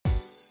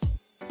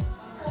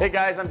Hey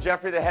guys, I'm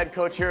Jeffrey, the head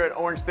coach here at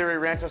Orange Theory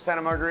Rancho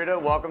Santa Margarita.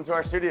 Welcome to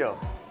our studio.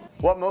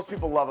 What most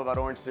people love about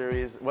Orange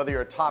Theory is whether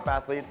you're a top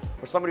athlete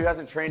or somebody who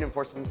hasn't trained in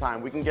for some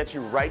time, we can get you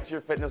right to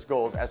your fitness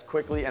goals as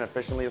quickly and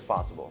efficiently as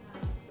possible.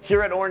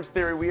 Here at Orange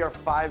Theory, we are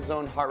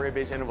 5-zone heart rate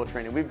based interval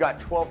training. We've got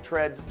 12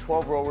 treads,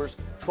 12 rowers,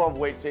 12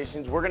 weight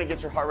stations. We're gonna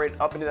get your heart rate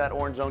up into that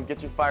orange zone,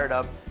 get you fired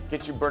up,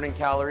 get you burning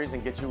calories,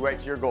 and get you right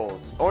to your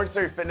goals. Orange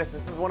Theory Fitness,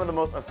 this is one of the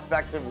most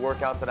effective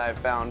workouts that I have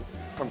found.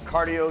 From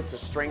cardio to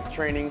strength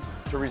training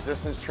to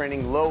resistance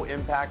training, low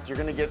impact, you're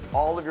gonna get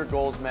all of your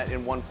goals met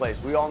in one place.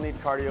 We all need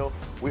cardio,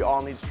 we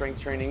all need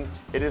strength training.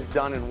 It is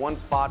done in one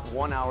spot,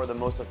 1 hour, the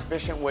most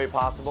efficient way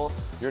possible.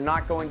 You're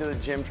not going to the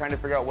gym trying to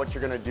figure out what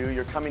you're gonna do.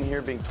 You're coming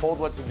here being told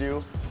what to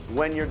do.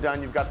 When you're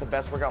done, you've got the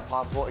best workout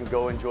possible and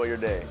go enjoy your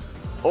day.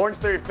 Orange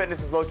Theory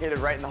Fitness is located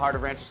right in the heart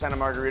of Rancho Santa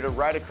Margarita,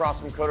 right across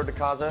from Coto de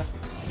Caza.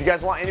 If you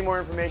guys want any more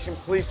information,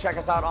 please check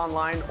us out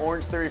online,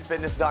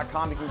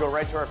 orangetheoryfitness.com. You can go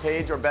right to our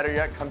page, or better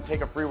yet, come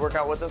take a free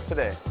workout with us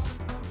today.